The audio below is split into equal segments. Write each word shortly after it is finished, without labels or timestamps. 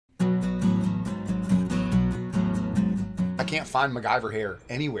I can't find MacGyver hair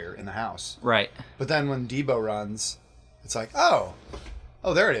anywhere in the house. Right. But then when Debo runs, it's like, oh,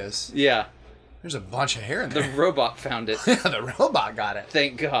 there it is. Yeah. There's a bunch of hair in The there. robot found it. Yeah, the robot got it.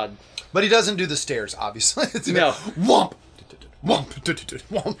 Thank God. But he doesn't do the stairs, obviously. It's No. Whomp. Whomp.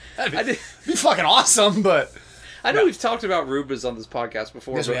 Whomp. That'd be fucking awesome, but... I know we've talked about Roombas on this podcast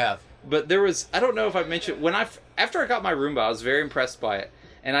before. Yes, we have. But there was, I don't know if I mentioned, after I got my Roomba, I was very impressed by it.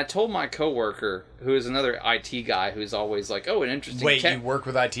 And I told my coworker, who is another IT guy, who's always like, oh, an interesting Wait, you work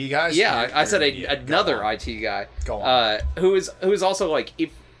with IT guys? Yeah, I said another IT guy. Go on. Who is also like,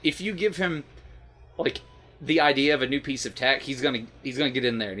 if you give him, like, the idea of a new piece of tech, he's gonna get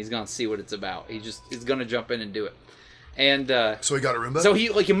in there and he's gonna see what it's about. He's gonna jump in and do it. And so he got a Roomba? So he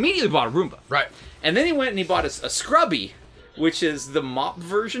immediately bought a Roomba. Right. And then he went and he bought a Scrubby, which is the mop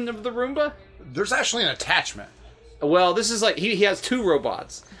version of the Roomba. There's actually an attachment. Well, this is like he has 2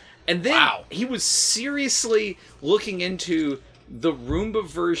 robots. And then Wow. he was seriously looking into the Roomba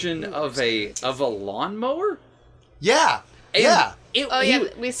version of a lawnmower. Yeah. And yeah. we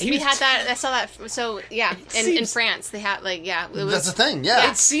had that. I saw that. So yeah, in France they had it was. That's the thing. Yeah.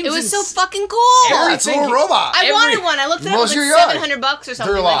 It was so fucking cool. Yeah, it's a little robot. I wanted one. I looked at it. It was like $700 or something.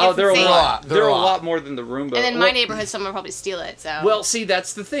 They're a lot. They're a lot more than the Roomba. And then my neighborhood, someone will probably steal it. So. Well, see,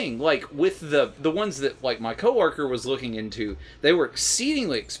 that's the thing. Like with the ones that like my coworker was looking into, they were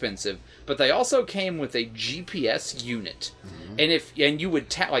exceedingly expensive, but they also came with a GPS unit. Mm-hmm. And you would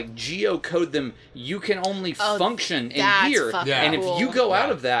geocode them. You can only function in here, and if you go out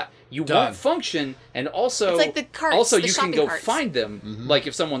of that, you won't function. And also, it's like the carts, also the you can go carts. find them, like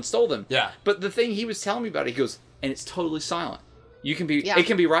if someone stole them. Yeah. But the thing he was telling me about, he goes, and it's totally silent. You can be, it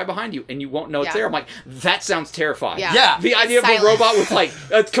can be right behind you, and you won't know it's there. I'm like, that sounds terrifying. Yeah. The idea of a robot with like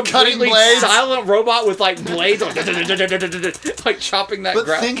a completely silent robot with like blades, like chopping that But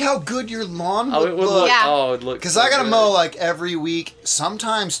grass. think how good your lawn would look. Yeah. It would look. Because so I gotta good. mow like every week,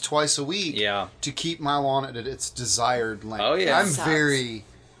 sometimes twice a week. Yeah. To keep my lawn at its desired length. Oh, yeah. I'm Sucks. very,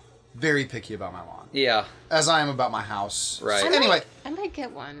 very picky about my lawn. Yeah. As I am about my house. Right. So I anyway. might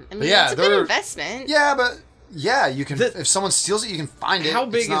get one. I mean, But yeah, it's a good investment. Yeah, but yeah, you can. If someone steals it, you can find it. How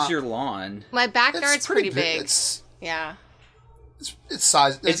big It's not- is your lawn? My backyard's pretty big. It's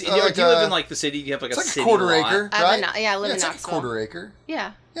size. Do you live in like the city? Do you have like it's a like city a quarter lot? acre, I right? live in it's like a Knoxville. quarter acre.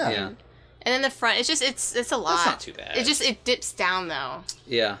 Yeah. Yeah. Yeah. And then the front, it's a lot. That's not too bad. It dips down though.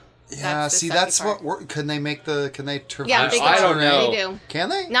 Yeah. Yeah, That's the see, sucky that's part. what. Can they traverse? Yeah, they I don't do. know. They do. Can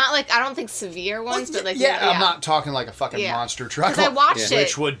they? Not like, I don't think severe ones, but like yeah, I'm not talking like a fucking monster truck. Because I watched it.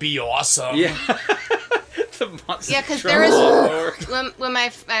 Which would be awesome. Yeah. The monster Yeah, because truck there was lawnmower. when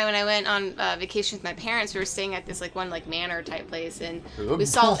I went on vacation with my parents, we were staying at this like one like manor type place, and we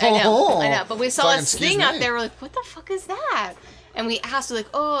saw I know, but we saw Fucking this excuse thing me. out there. We're like, what the fuck is that? And we asked, we're like,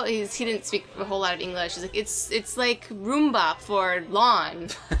 oh, he didn't speak a whole lot of English. He's like, it's like Roomba for lawn.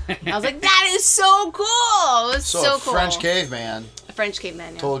 I was like, that is so cool. It was so cool. French caveman A French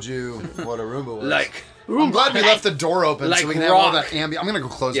caveman. Yeah. told you what a Roomba was. Like I'm glad we left the door open Like so we can have all rock. that ambient. I'm gonna go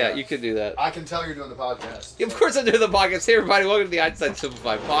close it. Yeah, up. you could do that. I can tell you're doing the podcast. Of course I do the podcast. Hey everybody, welcome to the Einstein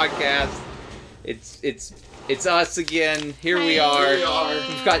Simplified podcast. It's us again. Here we are.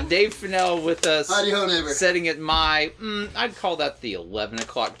 We've got Dave Fennell with us. Howdy-ho, neighbor. Sitting at my, I'd call that the 11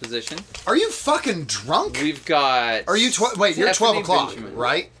 o'clock position. Are you fucking drunk? We've got. Are you wait? You're 12 Stephanie o'clock, Benjamin.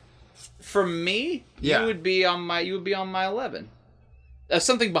 right? For me, Yeah. you would be on my 11.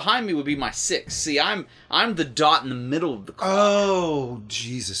 Something behind me would be my 6. See, I'm the dot in the middle of the clock. Oh,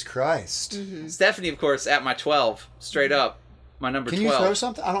 Jesus Christ! Stephanie, of course, at my 12, straight up, my number Can 12. you throw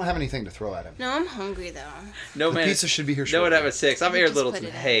something? I don't have anything to throw at him. No, I'm hungry though. No The man. pizza should be here No one shortly. have a 6. I'm here, Just Littleton. put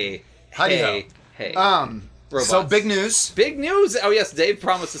it in. Hey. Howdy-ho. Hey. So Robots. big news. Big news! Oh yes, Dave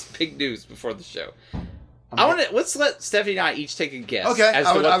promised us big news before the show. Let's let Stephanie and I each take a guess. Okay, as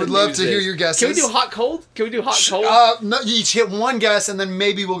to I would- what I the would love news to hear is. your guesses. Can we do hot cold? No, you each hit one guess, and then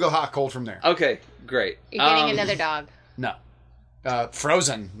maybe we'll go hot cold from there. Okay, great. You're getting another dog. No,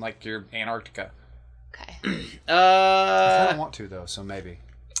 frozen like your Antarctica. Okay. I don't want to though, so maybe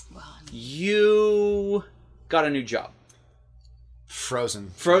You got a new job.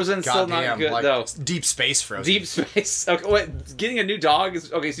 frozen. Frozen's still not Goddamn, good like though. Deep space frozen. Deep space. Okay, wait. Getting a new dog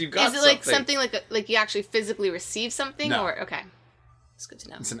is okay. So you got. Is it like something like you actually physically receive something, No. or okay? It's good to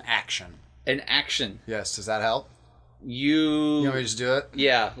know. It's an action. An action. Yes. Does that help? You. You want me to just do it?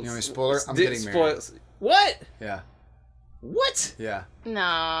 Yeah. You want me to spoiler? I'm getting married. What? Yeah. What? Yeah. No.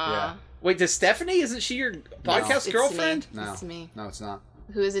 Yeah. Wait, does Stephanie? Isn't she your podcast It's to girlfriend? me. No. It's to me. No, it's not.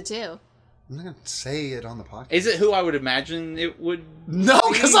 Who is it to? I'm not gonna say it on the podcast. Is it who I would imagine it would? No,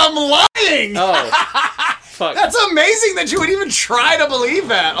 because I'm lying. Oh, fuck? That's amazing that you would even try to believe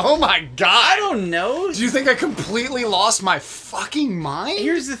that. Oh my god. I don't know. Do you think I completely lost my fucking mind?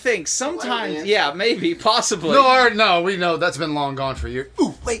 Here's the thing. Sometimes, man. yeah, maybe, possibly. No, we know that's been long gone for you.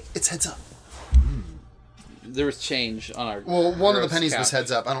 Ooh, wait, it's heads up. There was change on our. Well, one of the gross pennies was couch.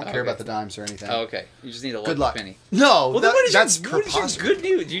 heads up. I don't care Okay. about the dimes or anything. Oh, okay. You just need a Good lucky luck. penny. No, Well, then what is that's your preposterous. good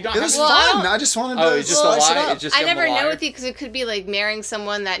news? Do you not It have was Well, I fun. don't- I just wanted to Oh, it's just a spice it lie. up. It's just I I'm never a know liar? with you because it could be like marrying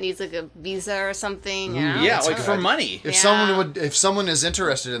someone that needs like a visa or something. You know? Yeah, That's a like good for idea. money. If Yeah. someone is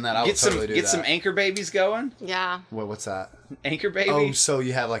interested in that, I would Get some totally do get that. some anchor babies going. Yeah. What's that? Anchor baby. Oh, so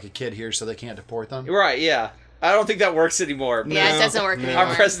you have like a kid here, so they can't deport them? Right. Yeah. I don't think that works anymore. Yeah, it No. doesn't work No. anymore.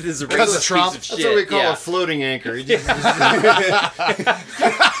 Our president is a Because racist of Trump? piece of That's shit. what we call yeah. a floating anchor. You just-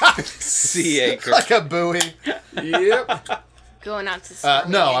 sea anchor. Like a buoy. yep. Going out to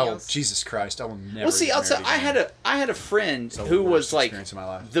No, I will. Daniels. Jesus Christ, I will never. Well, see, get I'll tell. married again. I had a friend It's the who was worst like experience of my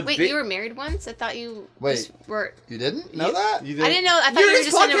life. the Wait, big. you were married once? I thought you Wait. just were. You didn't know Yeah. that? You I didn't know. I thought You're you were his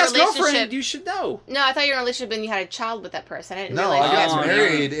just in a podcast girlfriend. relationship. You should know. No, I thought you were in a relationship and you had a child with that person. I didn't No, realize I you guys got were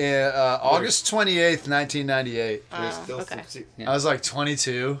married August 28th, 1998. There's Oh, still okay. some- I was like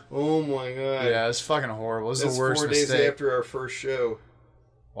 22. Oh my god. Yeah, it was fucking horrible. It was That's the worst 4 days mistake. after our first show.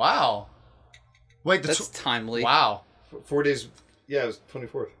 Wow. Wait, That's timely. wow. 4 days. Yeah, it was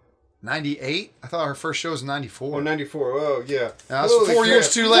 24th. 98? I thought our first show was 94. Oh, 94. Oh, yeah. That's Holy 4 years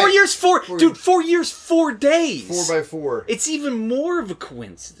crap. too late. 4 years, dude. 4 years, 4 days. 4x4. It's even more of a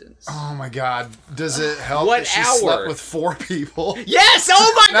coincidence. Oh my god. Does it help What that she hour? slept with 4 people? Yes!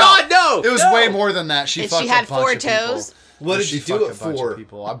 Oh my God! No! It was no. way more than that. She And fucked she had a bunch 4 of people. toes? What did She you do fucked it a bunch for? of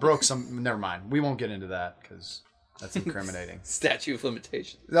people. I broke some. Never mind. We won't get into that because that's incriminating. Statute of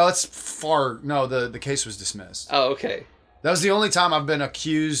limitation. No, it's far. No, the case was dismissed. Oh, okay. That was the only time I've been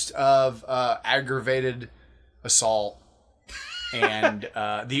accused of aggravated assault, and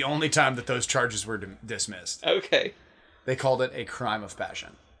the only time that those charges were dismissed. Okay. They called it a crime of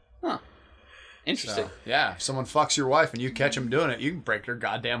passion. Huh. Interesting. So, yeah, if someone fucks your wife and you catch them doing it, you can break their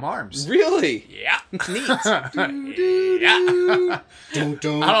goddamn arms. Really? Yeah. Neat. Yeah. Dun,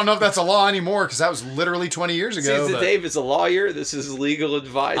 dun. I don't know if that's a law anymore because that was literally 20 years ago. See, but Dave is a lawyer. This is legal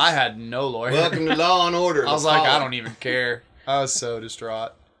advice. I had no lawyer. Welcome to Law and Order. I was like, I don't even care. I was so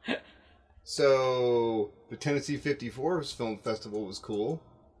distraught. So, the Tennessee 54 Film Festival was cool.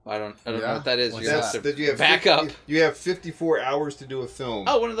 I don't know Yeah. what that is. What's You're That's gonna have that you have back 50 up. You have 54 hours to do a film.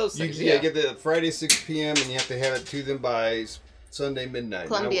 Oh, one of those You, things. yeah, get the Friday 6 p.m. and you have to have it to them by Sunday midnight.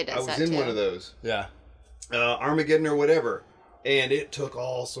 Columbia And I does was that, in too. one of those. Yeah. Armageddon or whatever. And it took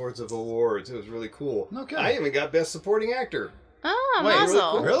all sorts of awards. It was really cool. Okay. I even got Best Supporting Actor. Oh, Wait,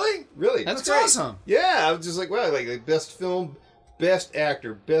 Mazel. Really? Really? That's That's great. awesome. Yeah, I was just like, wow, like Best Film, Best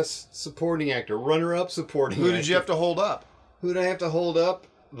Actor, Best Supporting Actor, Runner-Up Supporting Who Actor. did you have to hold up? Who did I have to hold up?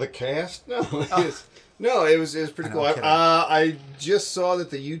 The cast? No, it was pretty I cool. know, I'm kidding. I just saw that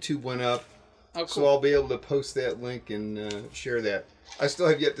the YouTube went up, Oh, so cool. I'll be able to post that link and share that. I still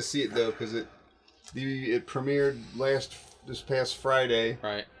have yet to see it though, because it premiered this past Friday,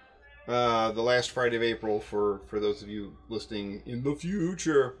 Right. the last Friday of April for those of you listening in the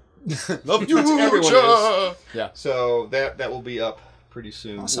future. Love Everyone is. Yeah. So that will be up pretty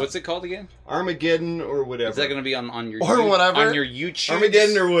soon. Awesome. What's it called again? Armageddon or whatever. Is that going to be on your Or whatever. on your YouTube?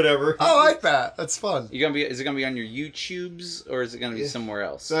 Armageddon or whatever. I like that. That's fun. Is it gonna be on your YouTubes or is it gonna be somewhere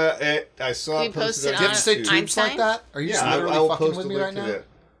else? I saw Can it you post posted it on Do you have to say YouTube. tubes Einstein? like that? Are you Yeah, just I literally will fucking post with a me link right to now? that.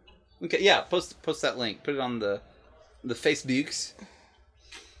 Okay, yeah, post that link. Put it on the Facebooks.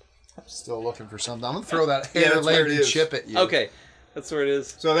 Still looking for something. I'm gonna throw that Yeah, hair that's where it laden is. chip at you. Okay, that's where it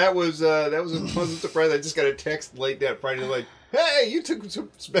is. So that was a pleasant surprise. I just got a text late that Friday like, "Hey, you took some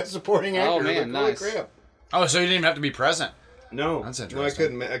best supporting actor." Oh, I'm man, like, holy nice. crap! Oh, so you didn't even have to be present. No, That's no,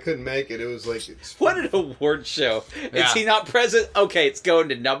 interesting. I couldn't make it. It was like it's What an award show! Yeah. Is he not present? Okay, it's going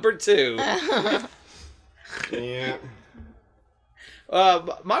to number 2. yeah.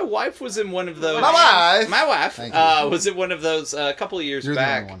 My wife was in one of those. My wife? My wife Thank you. was in one of those a couple of years You're the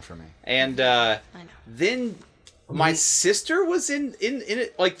back. only one for me. And I know. then my sister was in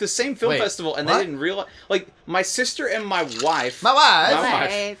it, like the same film Wait, festival, and what? they didn't realize. Like my sister and my wife, My wife. my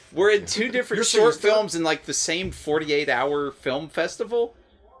wife Wife. were in 2 different Your short sister? films in like the same 48-hour film festival.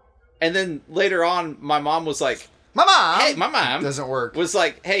 And then later on, my mom was like, My mom. "Hey, my mom Doesn't work. was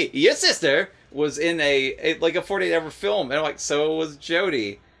like, hey, your sister was in a 48-hour film," and I'm like, "So was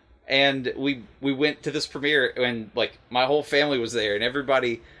Jody." And we went to this premiere, and like my whole family was there, and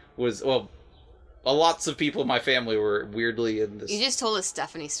everybody was lots of people in my family were weirdly in this. You just told a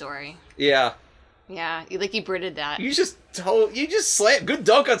Stephanie story. Yeah, Yeah, you Britted that. You just slammed. Good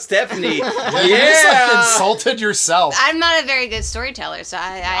dunk on Stephanie. You just like insulted yourself. I'm not a very good storyteller, so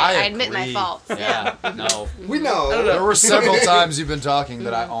I admit my agree. faults. Yeah, no. We know. There were several times you've been talking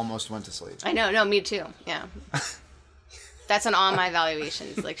that I almost went to sleep. I know. No, me too. Yeah. That's on all my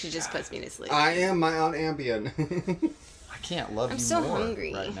evaluations. Like, she just puts me to sleep. I am my own Ambien. I can't love I'm you so more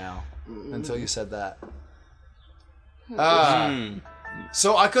hungry. right now until you said that.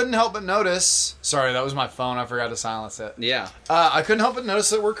 So I couldn't help but notice. Sorry, that was my phone. I forgot to silence it. Yeah. I couldn't help but notice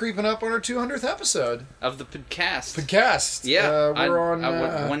that we're creeping up on our 200th episode. Of the podcast. Podcast. Yeah. We're on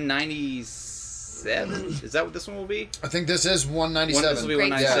 197. Is that what this one will be? I think this is 197. This will be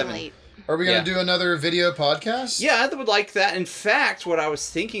Great 197. late. Are we going to Yeah. do another video podcast? Yeah, I would like that. In fact, what I was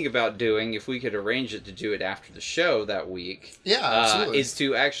thinking about doing, if we could arrange it to do it after the show that week, Yeah, absolutely. is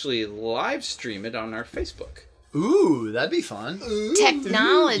to actually live stream it on our Facebook. Ooh, that'd be fun.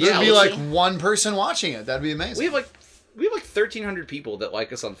 Technology. There'd be like one person watching it. That'd be amazing. We have like 1,300 people that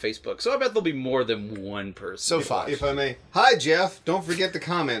like us on Facebook, so I bet there'll be more than one person. So 5. If I may. Hi, Jeff. Don't forget to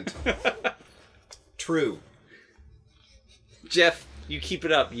comment. True. Jeff, you keep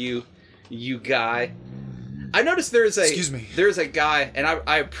it up, you guy. I noticed there's a guy, and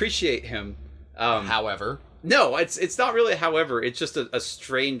I appreciate him. However, No, it's not really. However, it's just a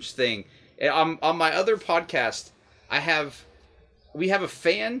strange thing. On my other podcast, we have a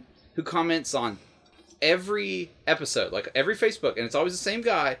fan who comments on every episode, like every Facebook, and it's always the same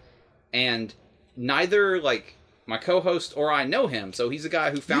guy. And neither like my co-host or I know him, so he's a guy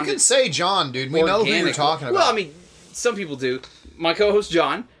who you found can it say John, dude. We know who you're organically. talking about. Well, I mean, some people do. My co-host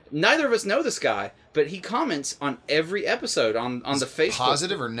John. Neither of us know this guy, but he comments on every episode on the Facebook.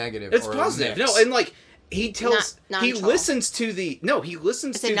 Positive or negative? It's or a positive. mix? No, and like he tells he Non-troll. listens to the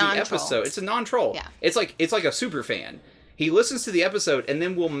episode. It's a non-troll. Yeah. It's like a super fan. He listens to the episode and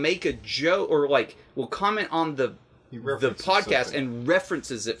then will make a joke or like will comment on the references podcast something. and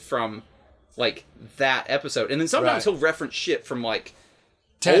references it from like that episode. And then sometimes Right. he'll reference shit from like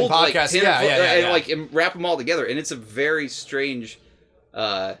 10 old like, podcasts. 10 Yeah. and like and wrap them all together, and it's a very strange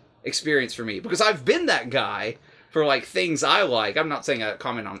experience for me because I've been that guy for like things I like. I'm not saying I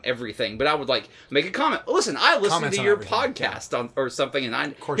comment on everything, but I would like make a comment. Listen, I listened Comments to on your everything, podcast on or something,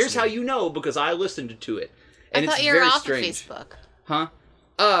 and course here's you how do. you know because I listened to it. And I thought it's you were very off strange. of Facebook. Huh?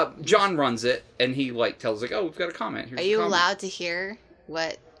 John runs it, and he like tells like, "Oh, we've got a comment." Here's Are a you comment. allowed to hear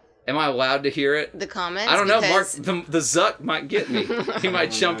what Am I allowed to hear it? the comments? I don't know. Mark, Because the Zuck might get me. He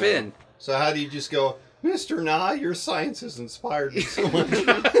might jump in. So how do you just go, Mr. Nah, your science has inspired me so much.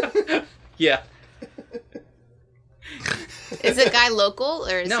 Yeah. Is the guy local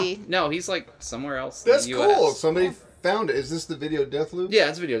or is he? No, he's like somewhere else. in That's the US. cool. Somebody found it. Is this the video Death Loop? Yeah,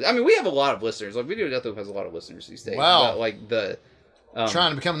 it's video. I mean, we have a lot of listeners. Like Video Death Loop has a lot of listeners these days. Wow. But, like the Trying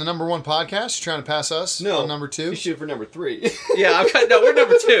to become the number 1 podcast? You trying to pass us? No. on number 2? You shoot for number 3. yeah, we're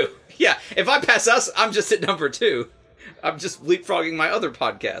number 2. Yeah, if I pass us, I'm just at number 2. I'm just leapfrogging my other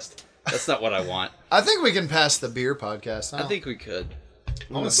podcast. That's not what I want. I think we can pass the beer podcast. I think we could.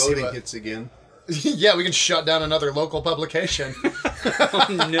 When the see voting what- hits again. Yeah, we can shut down another local publication.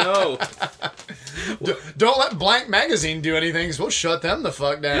 Oh no. Don't let Blank Magazine do anything, because we'll shut them the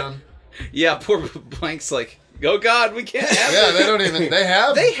fuck down. Yeah, poor Blank's like, oh God, we can't have Yeah, it. they don't even. They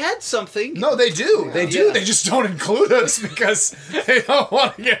have. They had something. No, they do. They do. Yeah. They just don't include us because they don't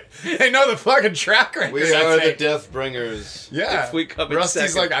want to get. They know the fucking track record. We are the Death Bringers. Yeah. If we come in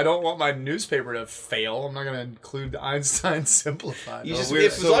Rusty's second. like, I don't want my newspaper to fail. I'm not going to include Einstein Simplified. You just, we're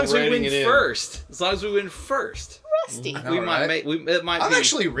as still long as we rating win it in. first. As long as we win first. Rusty. know, We right? might make. It might I've be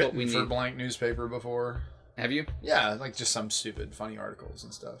actually what written we for need. Blank newspaper before. Have you? Yeah, like just some stupid, funny articles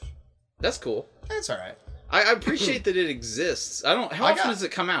and stuff. That's cool. That's all right. I appreciate that it exists. I don't. How I often got- does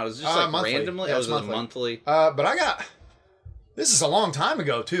it come out? Is it just like monthly. randomly? Yeah, Oh, it's is it monthly. monthly? But I got. This is a long time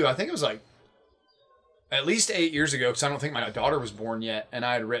ago too. I think it was like at least 8 years ago, because I don't think my daughter was born yet, and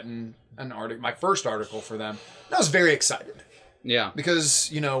I had written an article, my first article for them. And I was very excited Yeah.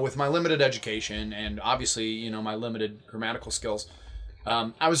 because with my limited education and obviously my limited grammatical skills,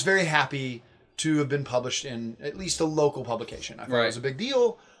 I was very happy to have been published in at least a local publication. I thought Right. it was a big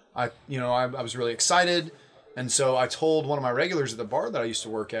deal. I was really excited, and so I told one of my regulars at the bar that I used to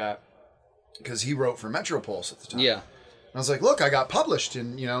work at, because he wrote for Metropulse at the time. Yeah. And I was like, "Look, I got published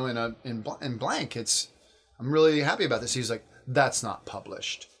in blank. I'm really happy about this." He was like, "That's not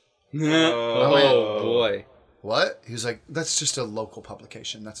published." Oh boy. What? He was like, "That's just a local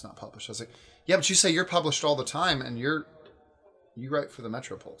publication. That's not published." I was like, "Yeah, but you say you're published all the time, and you write for the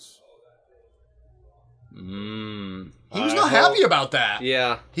Metropulse." He was not happy about that.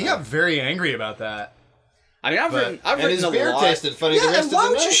 Yeah. He got very angry about that. I mean, I've written And his a beer lot. tasted funny the Yeah, rest and why of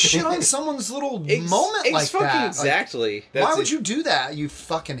the would you night. shit on someone's little moment like fucking that? exactly. Like, why That's would it. you do that? You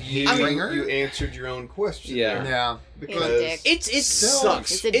fucking hate You, ringer. you answered your own question. Yeah. there. Yeah. Because dick. It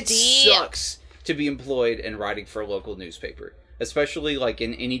sucks. It's a It deal. sucks to be employed and writing for a local newspaper, especially like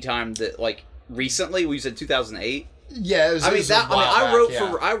in any time that like recently. We said 2008. Yeah, it was, I it mean was a that. I mean, while I back, wrote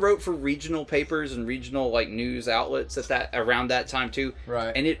yeah. for I wrote for regional papers and regional like news outlets at that around that time too.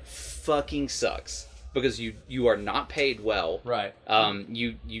 Right. And it fucking sucks because you are not paid well. Right.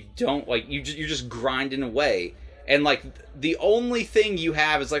 You don't like you're just grinding away, and like the only thing you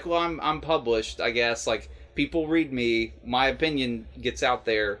have is like, well, I'm published, I guess. Like people read me, my opinion gets out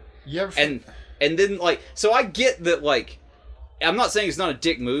there, You ever and then like so I get that like. I'm not saying it's not a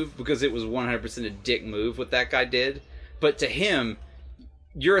dick move because it was 100% a dick move what that guy did, but to him,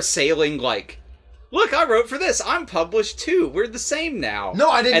 you're assailing like, look, I wrote for this. I'm published too. We're the same now. No,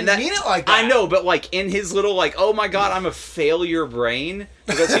 I didn't And that- mean it like that. I know, but like in his little like, oh my god, I'm a failure brain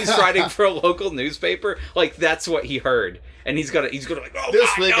because he's writing for a local newspaper. Like that's what he heard, and he's gonna like, oh This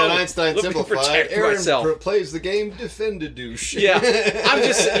god, week no, on Einstein let me Simplified, protect Aaron myself. plays the game Defend a Douche. Yeah,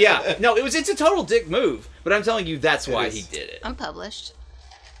 no, it's a total dick move, but I'm telling you that's why is. he did it. I'm published.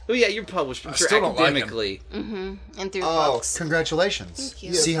 Oh yeah, you're published, I'm I sure still don't like him. academically. And through Oh, books. Congratulations. Thank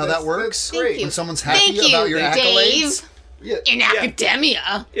you. See how That's- that works? that's great. Thank you. When someone's happy Thank you, about your accolades. Dave. Yeah. In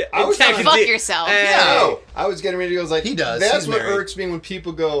academia. Yeah, I was exactly. Fuck yourself. Hey. No, I was getting ready to go. I was like, He does. That's He's what married. irks me when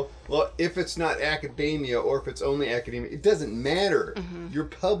people go, well, if it's not academia or if it's only academia, it doesn't matter. You're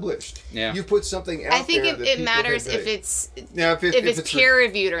published. Yeah. You put something out I think there it, that it people matters can if dig. it's Now, if it's peer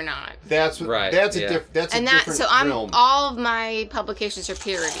reviewed or not. That's what, Right, That's yeah. a that's And a that different so I'm realm. all of my publications are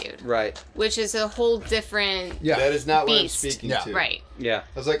peer reviewed, Right. which is a whole different Yeah. That is not what I'm beast. speaking Yeah. to. right. Yeah.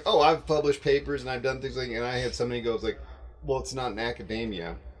 I was like, oh, I've published papers and I've done things like, and I had somebody goes like, well, it's not in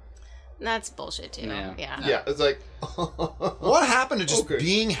academia. That's bullshit too. Yeah. Yeah, it's like, What happened to just Okay.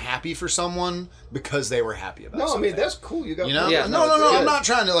 being happy for someone because they were happy about no, I something? mean that's cool. You got You know? Yeah. No, it's I'm good. not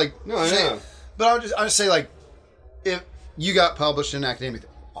trying to like No, I say, know. but I would just say like if you got published in academic,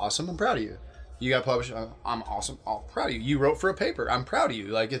 awesome, I'm proud of you. You got published, I'm awesome, I'm proud of you. You wrote for a paper, I'm proud of you.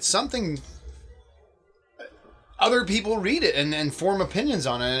 Like it's something other people read it and form opinions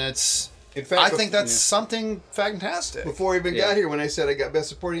on it, and it's In fact, I think that's something fantastic. before I even Yeah. got here, when I said I got Best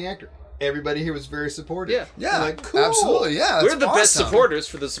Supporting Actor, everybody here was very supportive. Yeah. Yeah, I'm like, cool. absolutely, yeah. We're that's the best awesome. supporters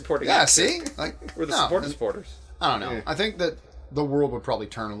for the supporting Yeah, actor. see, like We're the no, supporters. I don't know. Yeah. I think that the world would probably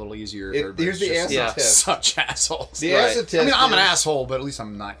turn a little easier. If Here's everybody's the just acid Yeah. test. such assholes. The Right. acid test. I mean, I'm an is asshole, but at least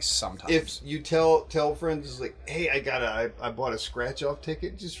I'm nice sometimes. If you tell friends, it's like, hey, I bought a scratch off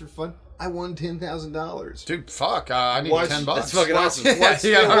ticket just for fun. I won $10,000. Dude, fuck, I need Watch- $10. That's fucking awesome. Watch,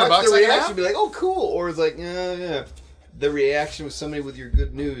 You got $100 watch the I can reaction. have? Be like, oh, cool, or it's like, yeah. The reaction with somebody with your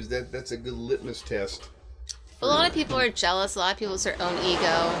good news. That's a good litmus test. A lot of people are jealous. A lot of people it's their own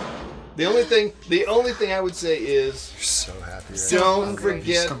ego. The only thing I would say is You're so happy. Right don't now.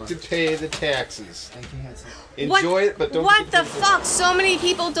 forget So much. to pay the taxes. Thank you, Hanson. Enjoy it, but don't. What forget the to- fuck? So many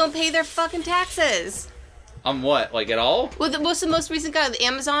people don't pay their fucking taxes. On what? Like at all? What's the most recent guy? The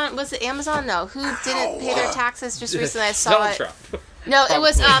Amazon? Was it Amazon? No. Who didn't pay their taxes just recently? I saw Donald it. Trump. No, it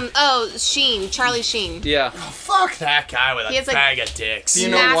was Probably. Sheen, Charlie Sheen. Yeah. Fuck that guy with He a has, like, bag of dicks. You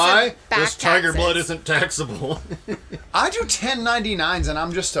know Massive why? back This tiger taxes. blood isn't taxable. I do 1099s and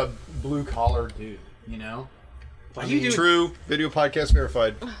I'm just a blue collar dude, you know? Why you do? True. Video podcast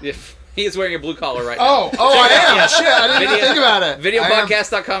verified. If he is wearing a blue collar right now. Oh, I am. Yeah. Shit, I didn't even Video- think about it.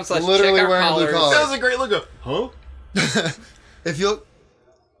 Videopodcast.com/check literally our wearing a blue collars. collar. That was a great look. Huh? If you'll,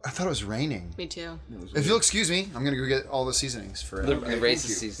 I thought it was raining. Me too. If you'll excuse me, I'm gonna go get all the seasonings for The, it. the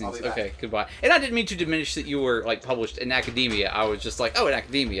racist seasons. I'll be back. Okay, goodbye. And I didn't mean to diminish that you were like published in academia. I was just like, oh, in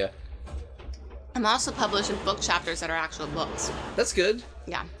academia. I'm also published in book chapters that are actual books. That's good.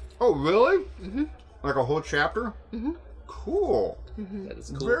 Yeah. Oh, really? Mm-hmm. Like a whole chapter? Mm-hmm. Cool. That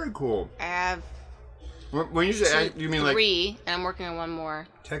is cool. Very cool. I have When you say, you mean like 3, and I'm working on one more.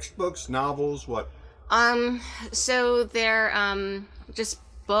 textbooks, novels, what? So they're just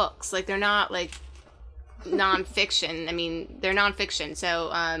books. Like they're not like nonfiction. I mean, they're nonfiction. So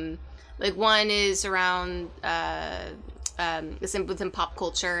like one is around it's within pop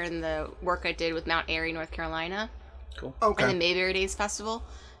culture and the work I did with Mount Airy, North Carolina, Okay. and the Mayberry Days Festival,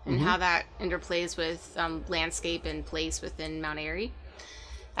 and how that interplays with landscape and place within Mount Airy.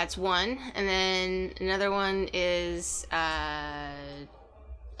 That's one, and then another one is about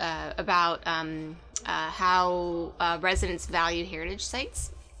how residents value heritage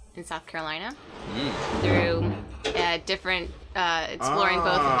sites in South Carolina through different exploring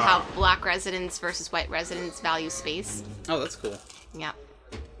both how Black residents versus white residents value space. Oh, that's cool. Yeah.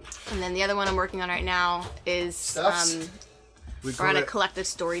 And then the other one I'm working on right now is Stuffs? We we're call on a it collective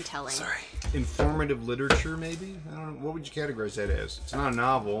storytelling. informative literature, maybe? I don't know. What would you categorize that as? It's not a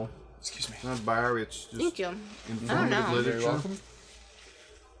novel. Excuse me. It's not a biography. It's just Thank you. informative know. literature. You're welcome.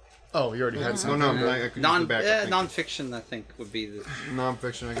 Oh, you already had No, something. no, I could use the backup. Non-fiction, I think, would be the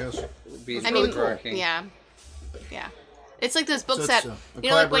Non-fiction, I guess. I mean, overarching. yeah. It's like those books So that it's a you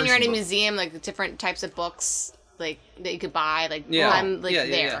know, like when you're at a collaboration book. museum, like the different types of books, like that you could buy. Like Yeah. I'm like Yeah,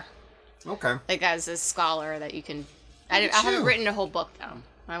 yeah, there, yeah. Okay. like as a scholar that you can. I at haven't you. written a whole book though.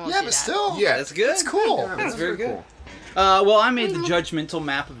 I won't Yeah, do but that. still. Yeah, That's good. It's cool. That's very good. cool. Well, I made the Judgmental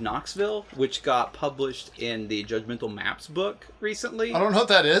Map of Knoxville, which got published in the Judgmental Maps book recently. I don't know what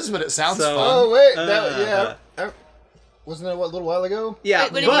that is, but it sounds So- fun. Oh wait, Uh, wasn't that a little while ago? Yeah,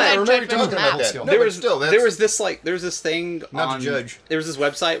 Wait, what do you but mean by I remember you Judgmental talking about Map? that. No, there but was still, that's- there was this thing Not to on judge. there was this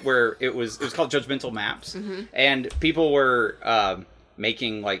website where it was called Judgmental Maps, Mm-hmm. and people were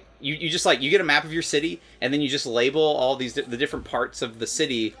making like you just like you get a map of your city and then you just label all these the different parts of the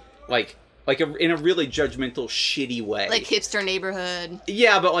city in a really judgmental shitty way. Like hipster neighborhood.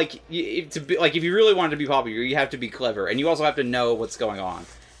 Yeah, but like if you really wanted to be popular, you have to be clever, and you also have to know what's going on.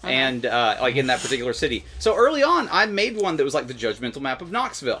 And like in that particular city. So early on, I made one that was like the Judgmental Map of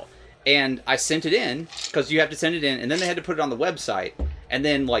Knoxville, and I sent it in because you have to send it in, and then they had to put it on the website, and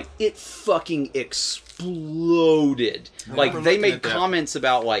then like it fucking exploded. Like they looking made at that. comments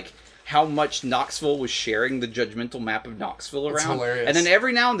about like how much Knoxville was sharing the Judgmental Map of Knoxville around, That's hilarious. and then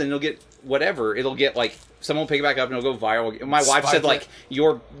every now and then it'll get whatever. It'll get like someone will pick it back up and it'll go viral. My wife Spike said it. like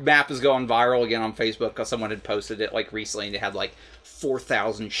your map is going viral again on Facebook because someone had posted it like recently and it had like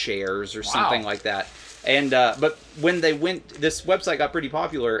 4,000 shares or something like that. And but when they went, this website got pretty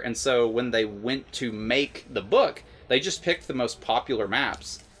popular, and so when they went to make the book, they just picked the most popular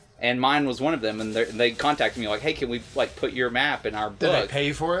maps, and mine was one of them. And they contacted me like, "Hey, can we like put your map in our Did they book?" pay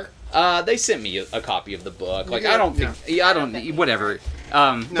you for it? They sent me a copy of the book. Like Yeah, I don't think, I don't, whatever.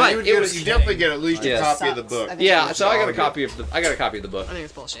 No, But you, would it get was, you definitely get at least Yeah. a copy of the Sucks. book. I think yeah. So I got a Solid. copy of the book. I think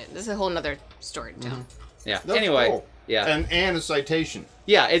it's bullshit. This is a whole nother story to tell. Yeah. That's Anyway, cool. yeah. And a citation.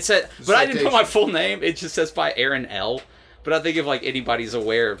 Yeah, it said, but I didn't put my citation. full name. It just says by Aaron L. But I think if like anybody's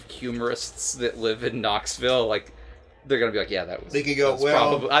aware of humorists that live in Knoxville, like they're gonna be like, yeah, that was. They can go, that's well-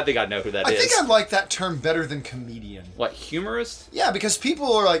 Probably, I think I know who that I is. think I like that term better than comedian. What, humorist? Yeah, because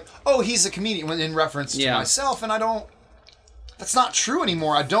people are like, "Oh, he's a comedian," when in reference to Yeah. myself, and I don't. That's not true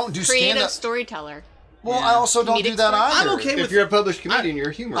anymore. I don't do Creative stand-up. storyteller. Well, I also don't Comedic do that story- either. I'm okay If with. you're a published comedian, you're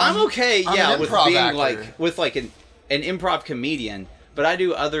a humorist. I'm okay, I'm yeah, an with improv being actor. like an improv comedian, but I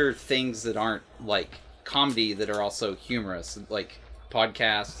do other things that aren't like comedy that are also humorous, like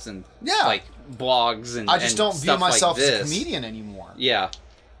podcasts and Yeah. like blogs and I just and don't view stuff myself like as a this. comedian anymore. Yeah.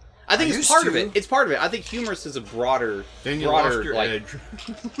 I think I it's used part of to. it. It's part of it. I think humorist is a broader, Then you lost broader, your like edge.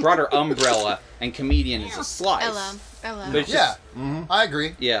 broader umbrella, and comedian is a slice. Ella. But it's Yeah, just- I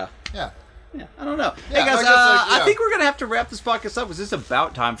agree. yeah. Yeah. Yeah, I don't know. Yeah, hey guys, I guess, like, I yeah. think we're gonna have to wrap this podcast up. 'Cause it's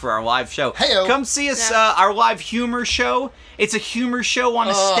about time for our live show. Heyo. Come see us, Yeah. our live humor show. It's a humor show on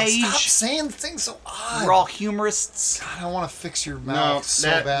a Stop stage. saying things so odd. We're all humorists. God, I want to fix your No, mouth so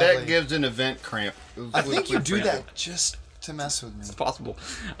that badly. gives an event cramp. I think you do Frantic. that just to mess with me. Possible.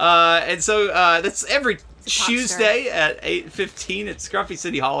 And so that's every pop Tuesday at 8:15 at Scruffy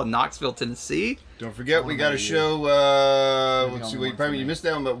City Hall in Knoxville, Tennessee. Don't forget, we got a show. Maybe Let's see, on we one probably for you me. missed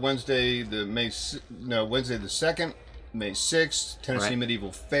that one, but Wednesday Wednesday the 2nd, May 6th, Tennessee Right.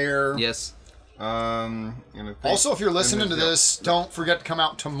 Medieval Fair. Yes. And I think- Also, if you're listening to and there's- this, don't forget to come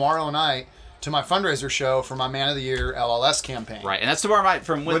out tomorrow night to my fundraiser show for my Man of the Year LLS campaign. Right, and that's tomorrow night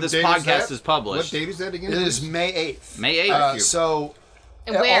from when What this date podcast that? is published. What date is that again? It is May 8th. May 8th. So,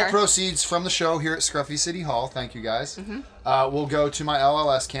 And where? all proceeds from the show here at Scruffy City Hall, thank you guys, will go to my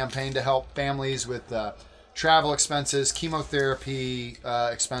LLS campaign to help families with travel expenses, chemotherapy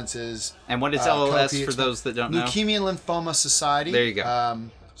expenses. And what is copay LLS for expense- those that don't know? Leukemia and Lymphoma Society. There you go.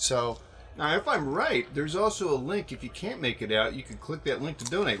 So, Now, if I'm right, there's also a link. If you can't make it out, you can click that link to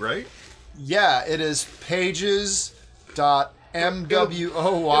donate, right? yeah, it is Video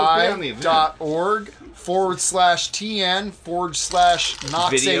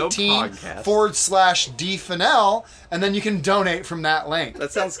pages.mwoy.org/TN/Knox18/DFNL, and then you can donate from that link.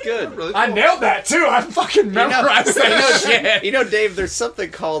 That sounds good. Really I cool. nailed that too. I fucking memorized that shit. You know, Dave, there's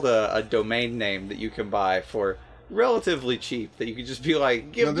something called a domain name that you can buy for relatively cheap that you can just be like,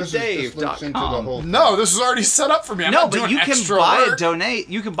 No, give to this links into the Dave.com. whole. No, this is already set up for me. I'm No, not but doing you can extra buy work.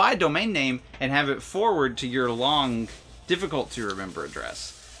 you can buy a domain name and have it forward to your long, difficult to remember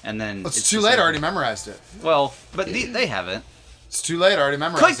address. And then It's too late. I already memorized it. Well, but they haven't. It's too late. I already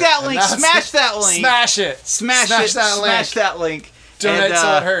memorized Click it. that And link. that's Smash it. that link. Smash it. Smash it. that link. Smash that link. Donate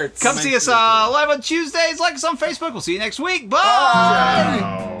so it hurts. Come see us live on Tuesdays. Like us on Facebook. We'll see you next week. Bye.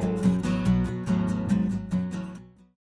 Ciao.